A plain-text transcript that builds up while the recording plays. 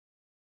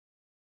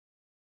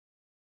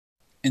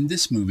In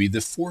this movie,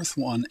 the fourth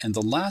one and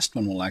the last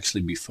one will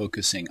actually be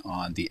focusing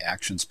on the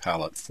actions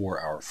palette for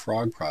our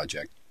frog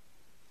project.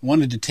 I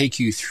wanted to take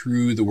you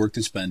through the work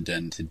that's been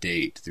done to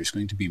date. There's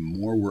going to be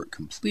more work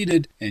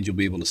completed, and you'll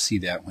be able to see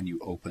that when you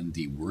open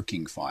the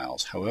working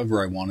files.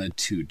 However, I wanted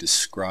to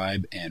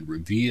describe and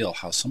reveal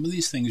how some of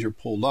these things are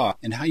pulled off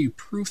and how you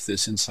proof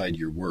this inside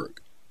your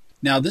work.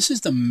 Now, this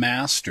is the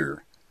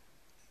master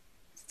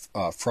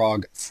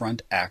frog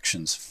front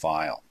actions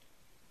file.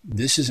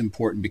 This is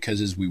important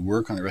because as we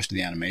work on the rest of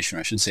the animation,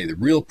 or I should say the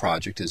real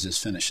project as this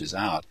finishes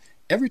out,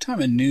 every time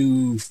a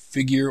new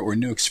figure or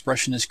new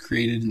expression is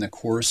created in the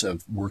course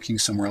of working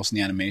somewhere else in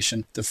the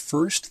animation, the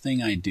first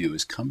thing I do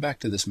is come back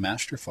to this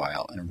master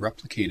file and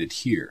replicate it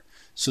here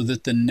so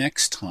that the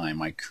next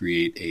time I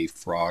create a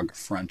frog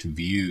front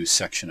view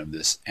section of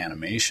this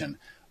animation,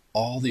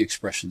 all the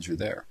expressions are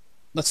there.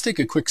 Let's take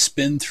a quick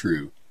spin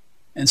through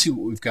and see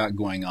what we've got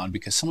going on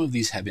because some of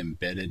these have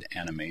embedded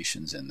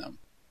animations in them.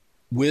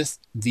 With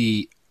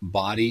the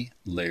body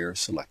layer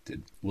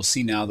selected, we'll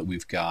see now that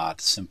we've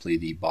got simply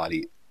the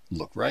body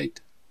look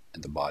right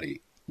and the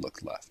body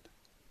look left.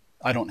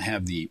 I don't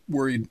have the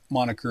worried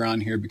moniker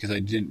on here because I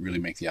didn't really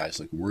make the eyes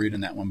look worried in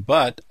that one,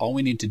 but all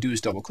we need to do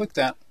is double click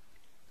that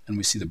and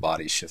we see the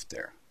body shift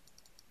there.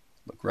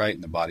 Look right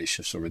and the body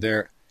shifts over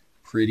there.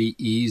 Pretty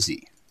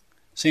easy.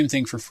 Same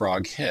thing for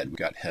frog head. We've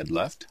got head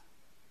left.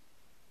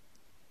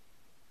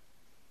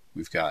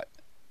 We've got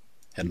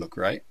head look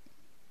right,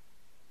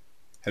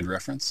 head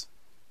reference,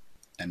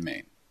 and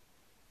main.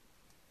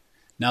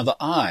 Now the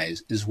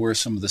eyes is where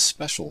some of the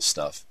special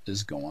stuff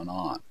is going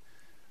on.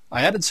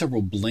 I added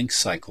several blink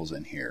cycles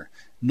in here,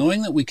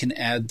 knowing that we can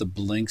add the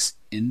blinks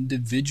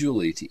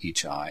individually to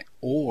each eye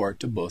or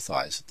to both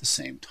eyes at the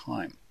same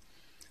time.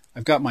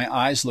 I've got my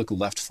eyes look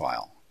left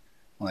file.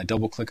 When I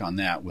double click on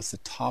that with the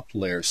top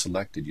layer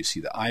selected, you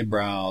see the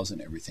eyebrows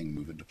and everything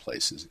move into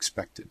place as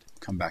expected.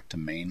 Come back to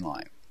main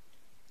line.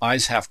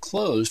 Eyes half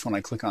closed, when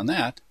I click on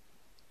that,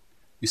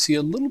 you see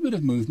a little bit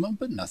of movement,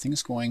 but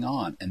nothing's going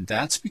on. And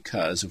that's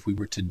because if we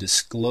were to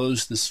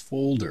disclose this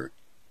folder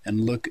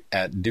and look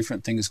at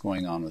different things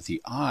going on with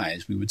the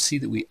eyes, we would see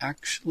that we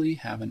actually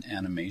have an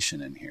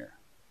animation in here.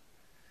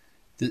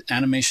 The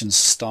animation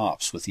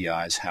stops with the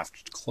eyes half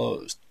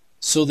closed.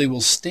 So they will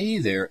stay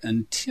there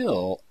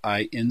until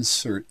I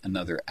insert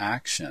another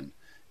action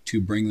to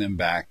bring them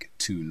back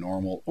to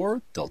normal,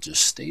 or they'll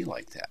just stay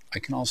like that. I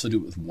can also do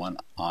it with one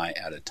eye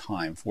at a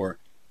time for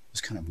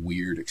those kind of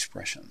weird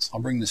expressions. I'll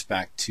bring this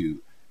back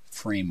to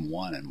frame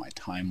 1 in my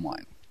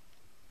timeline.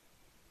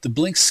 The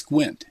blink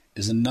squint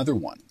is another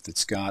one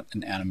that's got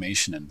an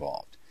animation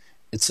involved.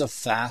 It's a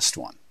fast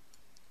one.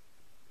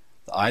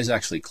 The eyes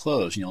actually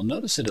close, and you'll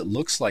notice that it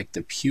looks like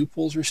the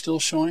pupils are still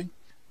showing.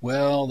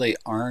 Well, they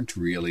aren't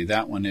really.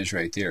 That one is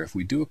right there. If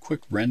we do a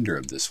quick render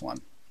of this one,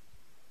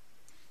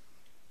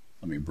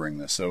 let me bring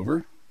this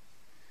over.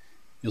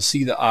 You'll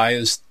see the eye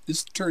is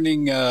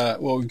turning,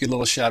 well, we get a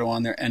little shadow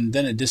on there, and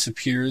then it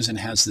disappears and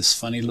has this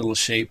funny little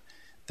shape.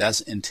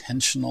 That's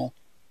intentional,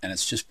 and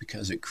it's just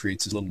because it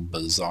creates a little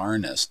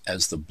bizarreness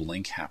as the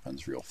blink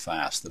happens real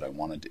fast that I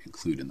wanted to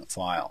include in the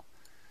file.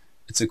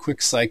 It's a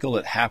quick cycle.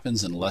 It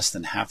happens in less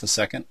than half a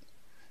second.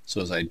 So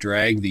as I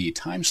drag the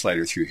time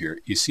slider through here,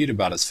 you see it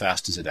about as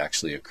fast as it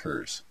actually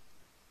occurs.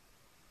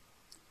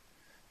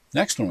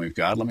 Next one we've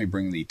got, let me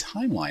bring the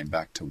timeline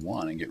back to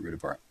 1 and get rid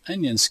of our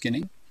onion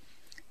skinning,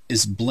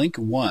 is blink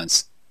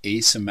once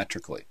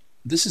asymmetrically.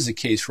 This is a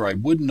case where I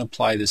wouldn't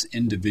apply this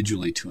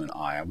individually to an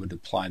eye. I would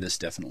apply this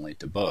definitely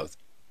to both.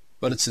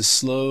 But it's a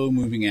slow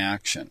moving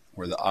action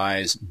where the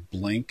eyes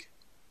blink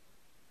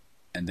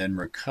and then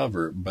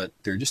recover, but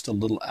they're just a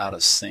little out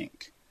of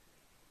sync.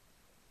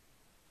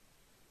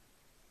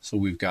 So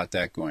we've got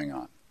that going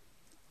on.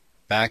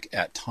 Back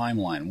at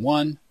timeline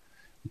 1,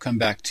 we'll come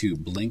back to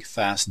blink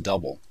fast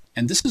double.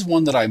 And this is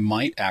one that I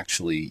might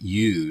actually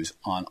use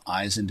on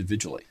eyes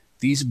individually.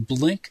 These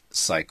blink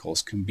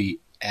cycles can be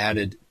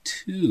added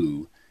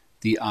to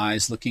the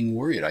eyes looking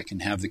worried. I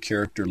can have the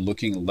character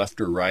looking left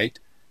or right,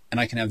 and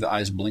I can have the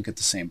eyes blink at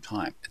the same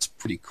time. It's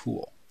pretty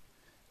cool.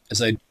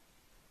 As I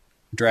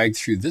drag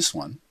through this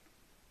one,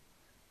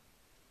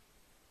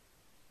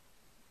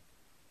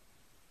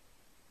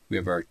 we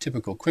have our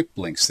typical quick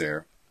blinks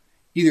there,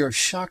 either of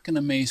shock and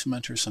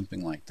amazement or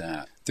something like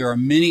that. There are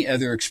many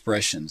other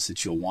expressions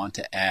that you'll want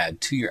to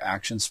add to your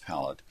actions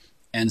palette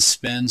and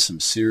spend some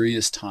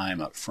serious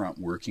time up front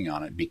working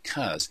on it,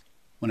 because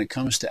when it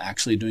comes to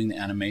actually doing the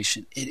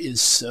animation, it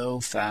is so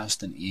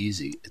fast and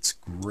easy. It's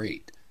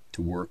great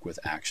to work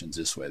with actions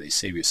this way. They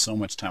save you so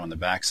much time on the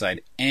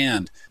backside,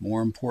 and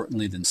more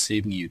importantly than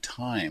saving you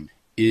time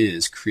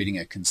is creating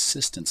a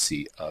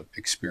consistency of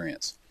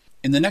experience.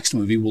 In the next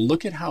movie, we'll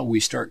look at how we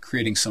start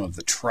creating some of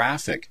the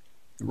traffic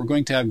that we're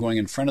going to have going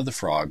in front of the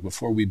frog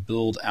before we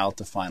build out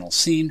the final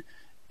scene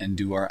and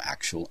do our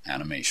actual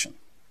animation.